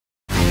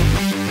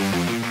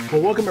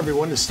Well, welcome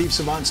everyone to Steve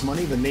Savant's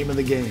Money, the name of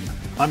the game.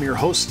 I'm your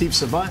host, Steve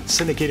Savant,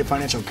 syndicated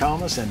financial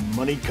columnist and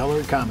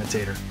money-colored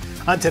commentator.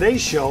 On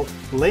today's show,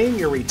 Laying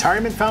Your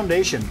Retirement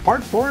Foundation,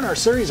 part 4 in our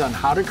series on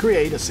how to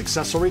create a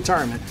successful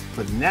retirement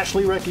with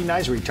nationally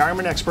recognized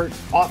retirement expert,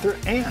 author,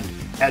 and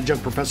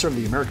adjunct professor of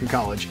the American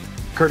College,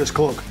 Curtis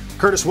Cloak.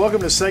 Curtis,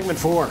 welcome to segment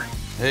 4.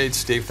 Hey,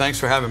 Steve, thanks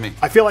for having me.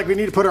 I feel like we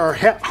need to put our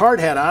hard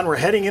hat on. We're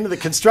heading into the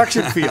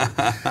construction field.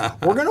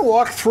 We're going to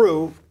walk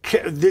through,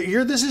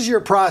 this is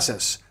your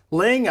process,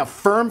 laying a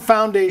firm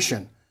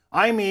foundation.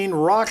 I mean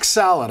rock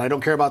solid. I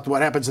don't care about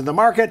what happens in the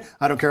market.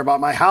 I don't care about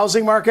my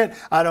housing market.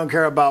 I don't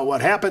care about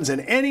what happens in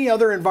any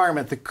other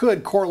environment that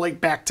could correlate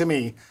back to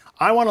me.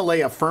 I want to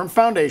lay a firm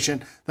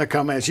foundation that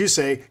come, as you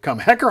say, come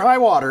heck or high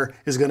water,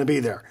 is going to be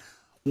there.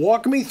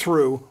 Walk me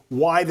through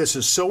why this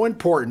is so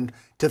important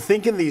to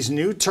think in these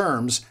new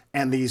terms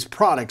and these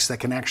products that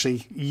can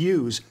actually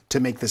use to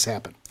make this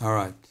happen. All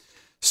right.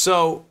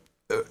 So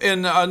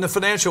in the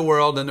financial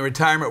world and the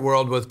retirement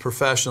world with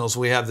professionals,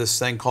 we have this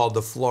thing called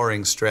the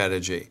flooring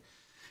strategy.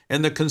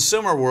 In the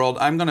consumer world,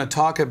 I'm going to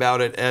talk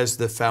about it as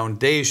the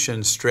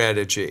foundation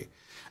strategy.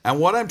 And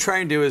what I'm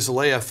trying to do is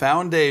lay a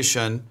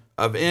foundation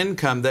of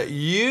income that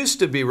used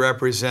to be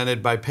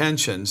represented by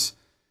pensions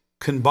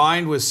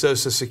combined with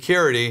Social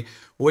Security,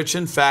 which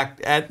in fact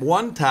at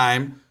one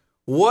time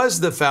was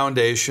the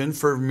foundation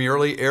for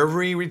nearly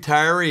every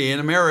retiree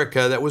in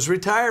America that was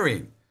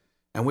retiring.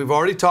 And we've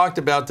already talked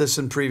about this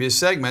in previous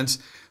segments,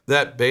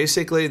 that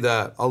basically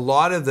a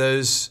lot of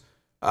those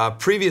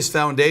previous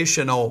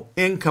foundational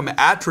income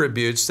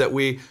attributes that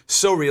we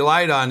so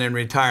relied on in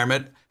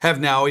retirement have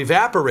now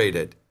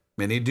evaporated.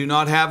 Many do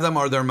not have them,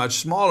 or they're much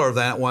smaller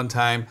than at one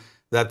time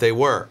that they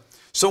were.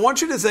 So I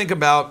want you to think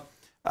about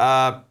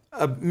a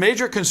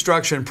major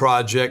construction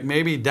project,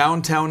 maybe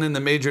downtown in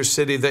the major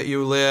city that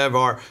you live,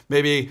 or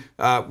maybe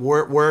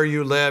where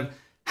you live.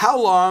 How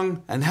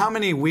long and how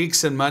many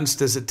weeks and months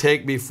does it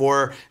take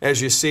before,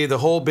 as you see the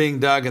hole being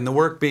dug and the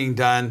work being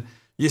done,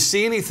 you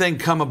see anything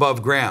come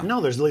above ground?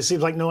 No, it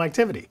seems like no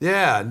activity.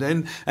 Yeah,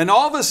 and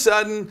all of a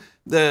sudden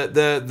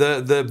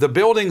the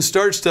building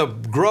starts to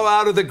grow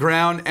out of the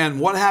ground, and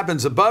what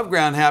happens above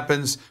ground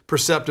happens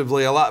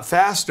perceptibly a lot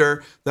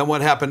faster than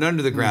what happened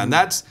under the ground.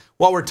 That's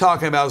what we're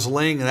talking about, is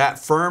laying that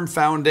firm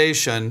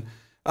foundation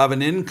of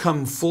an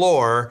income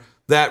floor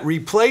that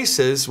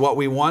replaces what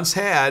we once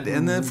had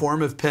in the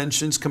form of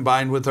pensions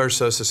combined with our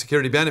Social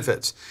Security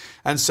benefits.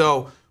 And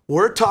so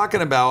we're talking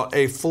about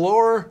a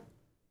floor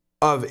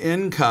of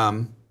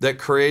income that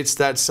creates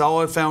that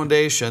solid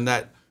foundation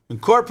that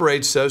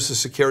incorporates Social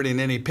Security and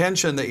any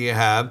pension that you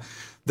have,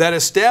 that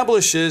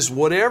establishes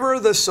whatever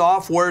the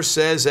software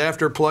says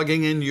after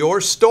plugging in your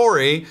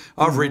story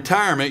of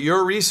retirement,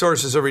 your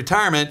resources of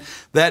retirement,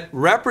 that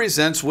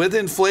represents, with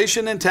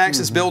inflation and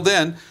taxes built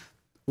in,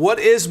 what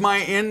is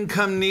my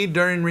income need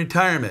during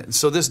retirement.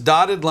 So this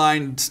dotted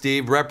line,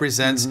 Steve,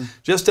 represents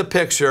just a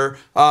picture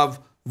of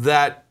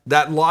that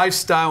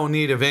lifestyle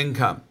need of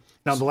income.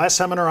 Now, the last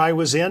seminar I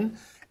was in,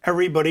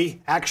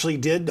 everybody actually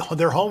did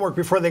their homework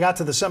before they got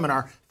to the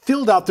seminar,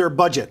 filled out their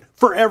budget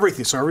for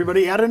everything. So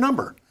everybody had a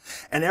number.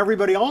 And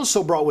everybody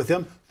also brought with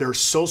them their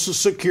Social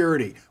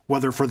Security,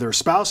 whether for their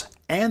spouse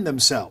and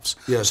themselves.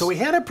 Yes. So we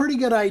had a pretty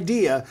good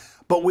idea,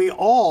 but we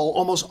all,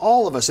 almost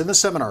all of us in the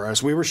seminar,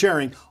 as we were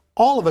sharing,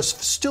 all of us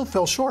still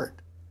fell short.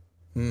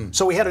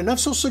 So we had enough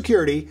Social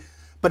Security,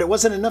 but it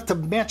wasn't enough to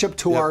match up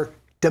to our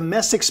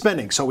domestic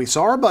spending. So we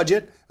saw our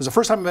budget. It was the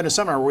first time I've been in a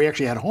seminar where we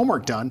actually had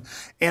homework done.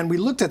 And we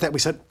looked at that. We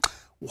said,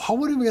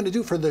 what are we going to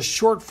do for the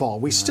shortfall?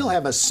 We still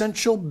have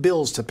essential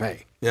bills to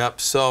pay. Yep.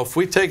 So if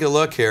we take a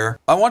look here,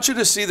 I want you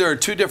to see there are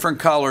two different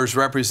colors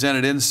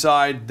represented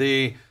inside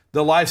the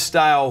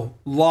lifestyle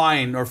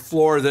line or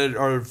floor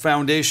or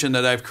foundation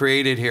that I've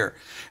created here.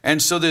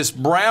 And so this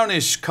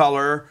brownish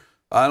color,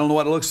 I don't know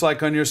what it looks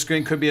like on your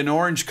screen, could be an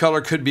orange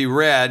color, could be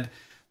red.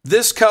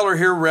 This color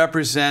here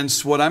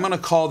represents what I'm going to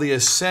call the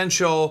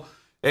essential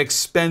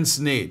expense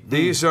need.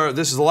 This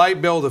is the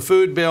light bill, the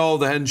food bill,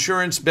 the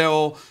insurance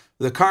bill,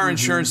 the car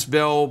insurance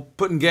bill,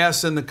 putting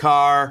gas in the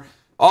car,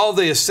 all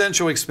the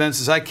essential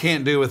expenses I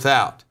can't do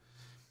without.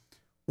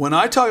 When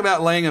I talk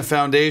about laying a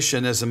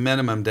foundation as a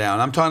minimum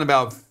down, I'm talking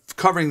about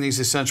covering these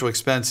essential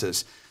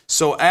expenses.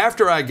 So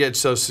after I get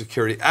Social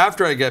Security,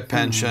 after I get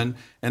pension,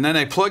 and then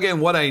I plug in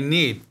what I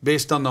need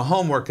based on the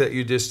homework that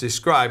you just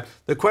described,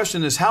 the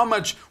question is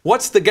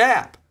what's the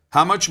gap?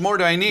 How much more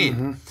do I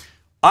need?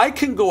 I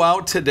can go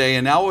out today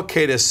and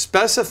allocate a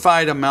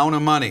specified amount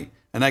of money,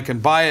 and I can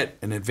buy it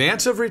in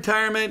advance of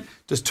retirement,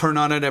 just turn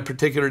on it at a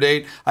particular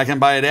date. I can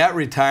buy it at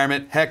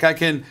retirement. Heck, I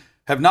can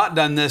have not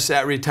done this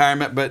at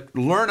retirement, but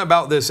learn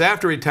about this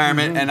after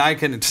retirement, and I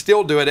can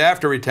still do it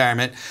after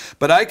retirement.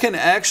 But I can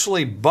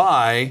actually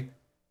buy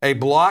a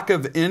block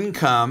of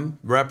income,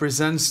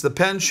 represents the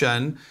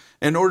pension,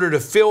 in order to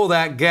fill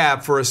that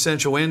gap for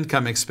essential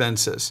income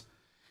expenses.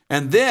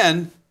 And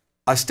then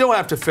I still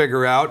have to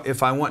figure out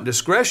if I want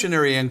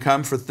discretionary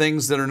income for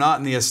things that are not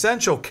in the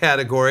essential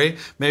category,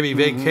 maybe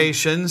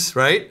vacations,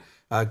 right?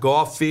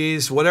 golf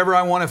fees, whatever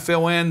I want to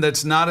fill in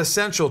that's not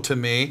essential to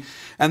me.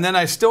 And then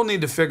I still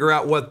need to figure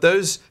out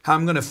how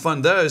I'm going to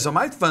fund those. I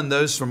might fund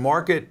those from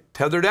market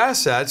tethered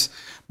assets,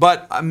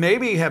 but I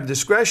maybe have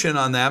discretion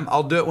on them.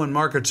 I'll do it when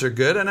markets are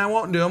good, and I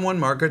won't do them when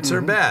markets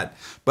are bad.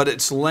 But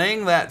it's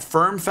laying that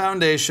firm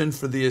foundation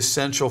for the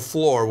essential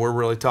floor we're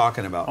really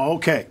talking about.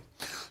 Okay.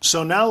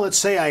 So now let's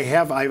say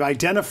I've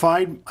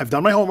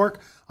done my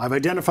homework, I've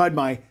identified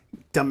my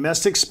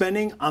domestic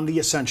spending on the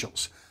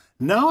essentials.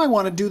 Now I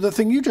want to do the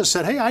thing you just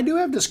said. Hey, I do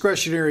have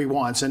discretionary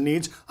wants and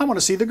needs. I want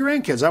to see the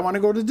grandkids. I want to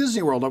go to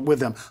Disney World with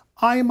them.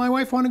 I and my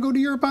wife want to go to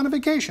Europe on a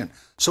vacation.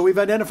 So we've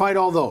identified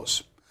all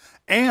those.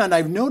 And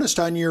I've noticed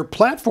on your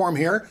platform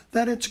here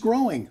that it's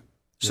growing.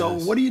 So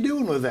What are you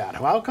doing with that?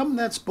 How come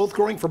that's both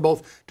growing for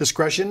both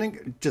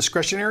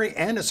discretionary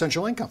and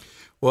essential income?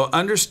 Well,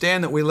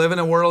 understand that we live in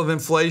a world of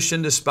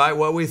inflation despite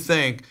what we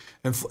think.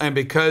 And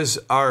because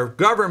our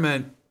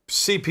government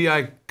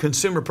CPI,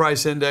 Consumer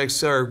Price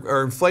Index,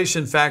 or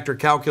inflation factor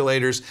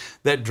calculators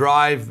that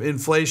drive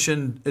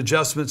inflation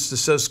adjustments to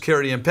Social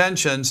Security and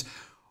pensions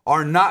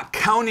are not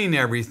counting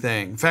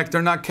everything. In fact,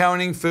 they're not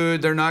counting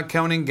food, they're not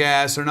counting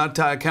gas, they're not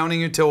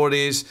counting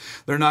utilities,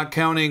 they're not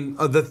counting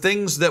the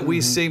things that we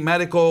see,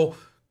 medical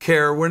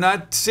care. We're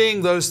not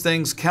seeing those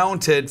things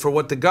counted for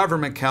what the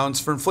government counts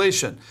for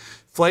inflation.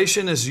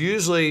 Inflation is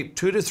usually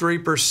 2 to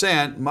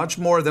 3%, much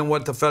more than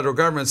what the federal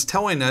government's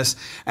telling us,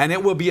 and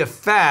it will be a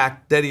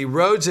fact that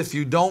erodes if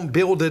you don't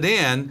build it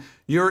in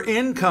your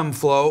income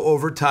flow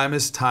over time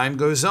as time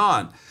goes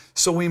on.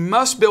 So we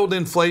must build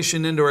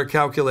inflation into our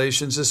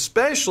calculations,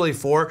 especially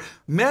for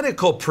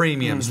medical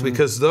premiums,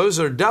 because those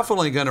are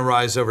definitely going to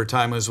rise over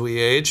time as we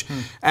age.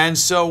 And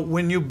so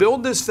when you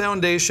build this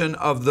foundation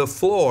of the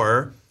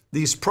floor,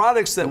 these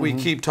products that we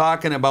keep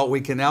talking about we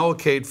can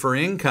allocate for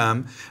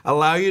income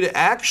allow you to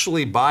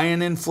actually buy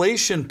an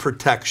inflation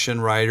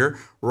protection rider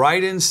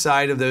right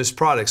inside of those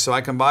products. So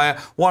I can buy a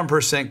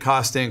 1%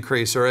 cost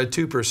increase or a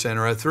 2%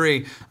 or a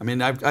 3%. I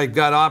mean, I've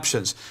got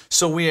options.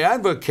 So we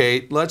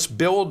advocate, let's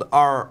build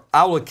our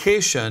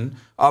allocation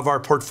of our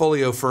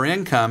portfolio for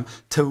income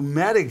to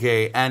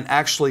mitigate and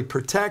actually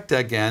protect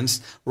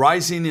against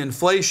rising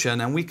inflation.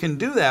 And we can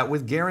do that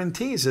with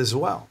guarantees as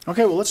well.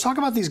 Okay, well, let's talk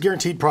about these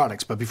guaranteed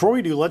products. But before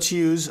we do, let's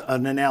use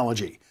an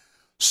analogy.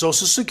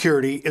 Social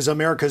Security is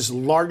America's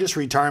largest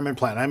retirement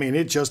plan. I mean,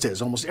 it just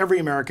is. Almost every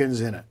American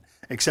is in it,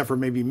 except for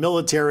maybe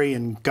military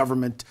and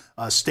government,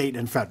 state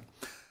and federal.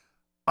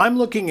 I'm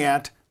looking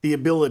at the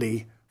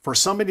ability for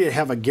somebody to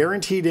have a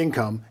guaranteed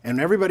income, and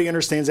everybody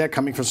understands that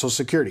coming from Social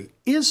Security.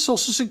 Is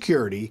Social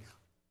Security,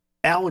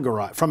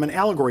 from an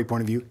allegory point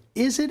of view,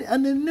 is it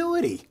an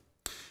annuity?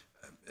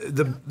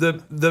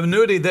 The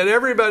annuity that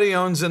everybody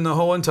owns in the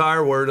whole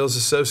entire world is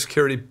a Social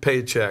Security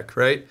paycheck,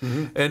 right?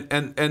 And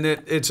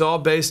it's all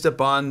based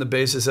upon the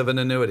basis of an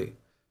annuity.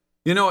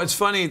 You know, it's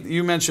funny,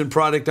 you mentioned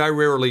product. I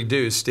rarely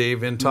do,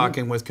 Steve, in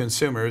talking with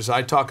consumers.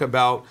 I talk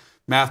about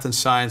math and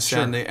science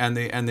and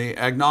the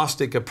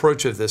agnostic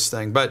approach of this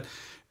thing. But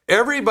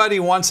everybody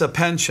wants a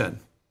pension.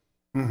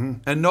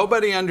 And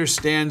nobody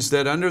understands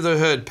that under the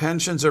hood,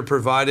 pensions are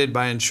provided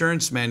by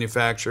insurance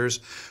manufacturers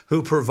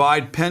who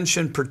provide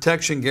pension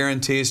protection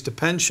guarantees to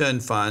pension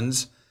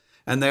funds,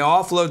 and they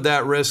offload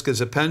that risk as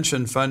a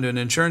pension fund to an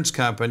insurance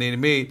company to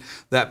meet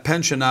that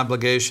pension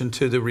obligation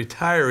to the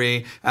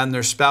retiree and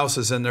their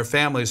spouses and their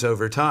families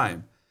over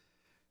time.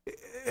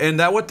 And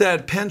what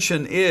that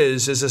pension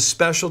is a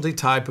specialty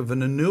type of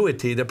an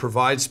annuity that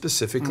provides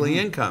specifically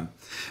income.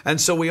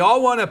 And so we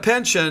all want a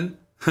pension,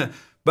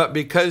 but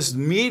because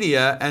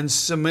media and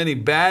so many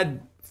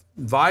bad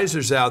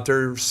advisors out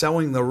there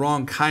selling the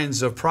wrong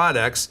kinds of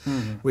products,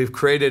 we've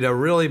created a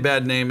really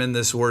bad name in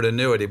this word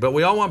annuity. But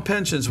we all want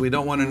pensions, we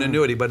don't want an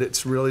annuity, but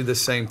it's really the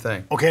same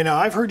thing. Okay, now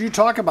I've heard you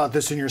talk about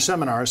this in your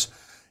seminars.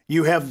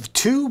 You have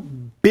two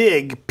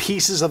big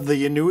pieces of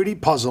the annuity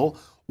puzzle.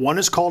 One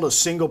is called a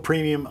single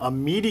premium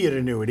immediate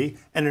annuity,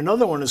 and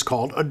another one is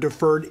called a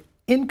deferred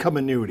income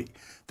annuity.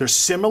 They're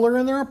similar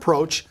in their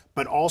approach,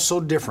 but also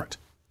different.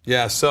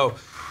 Yeah, so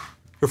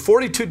there are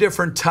 42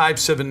 different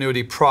types of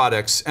annuity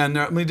products, and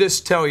let me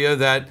just tell you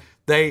that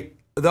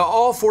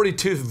all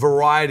 42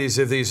 varieties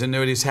of these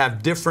annuities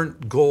have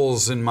different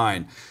goals in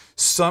mind.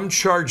 Some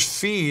charge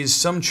fees,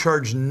 some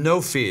charge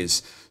no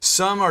fees.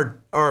 Some are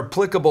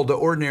applicable to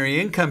ordinary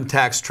income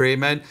tax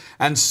treatment,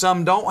 and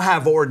some don't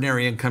have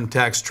ordinary income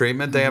tax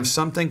treatment. They have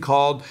something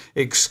called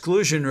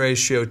exclusion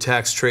ratio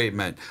tax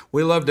treatment.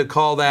 We love to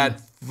call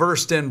that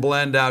first in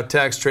blend out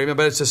tax treatment,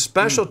 but it's a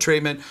special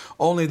treatment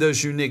only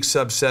those unique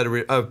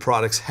subset of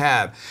products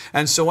have.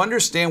 And so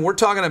understand, we're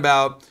talking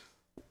about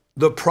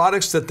the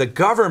products that the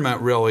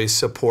government really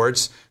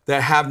supports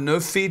that have no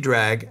fee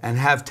drag and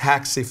have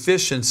tax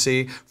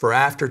efficiency for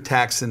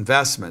after-tax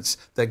investments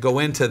that go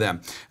into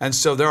them. And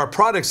so there are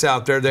products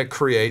out there that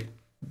create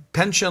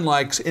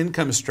pension-like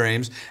income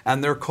streams,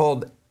 and they're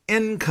called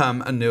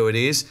income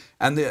annuities,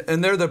 and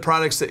they're the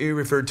products that you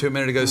referred to a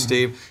minute ago,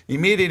 Steve.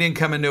 Immediate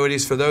income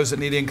annuities for those that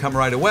need income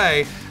right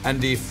away,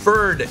 and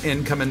deferred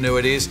income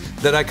annuities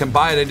that I can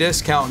buy at a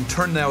discount and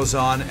turn those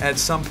on at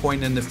some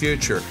point in the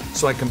future,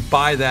 so I can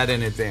buy that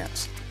in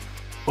advance.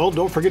 Well,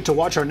 don't forget to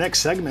watch our next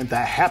segment, The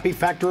Happy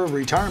Factor of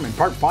Retirement,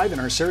 part 5 in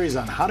our series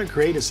on how to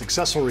create a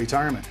successful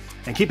retirement.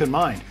 And keep in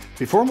mind,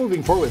 before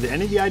moving forward with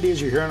any of the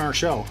ideas you hear on our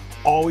show,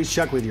 always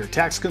check with your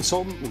tax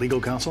consultant,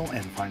 legal counsel,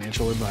 and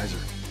financial advisor.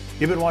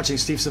 You've been watching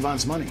Steve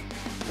Savant's Money,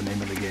 the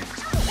name of the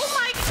game.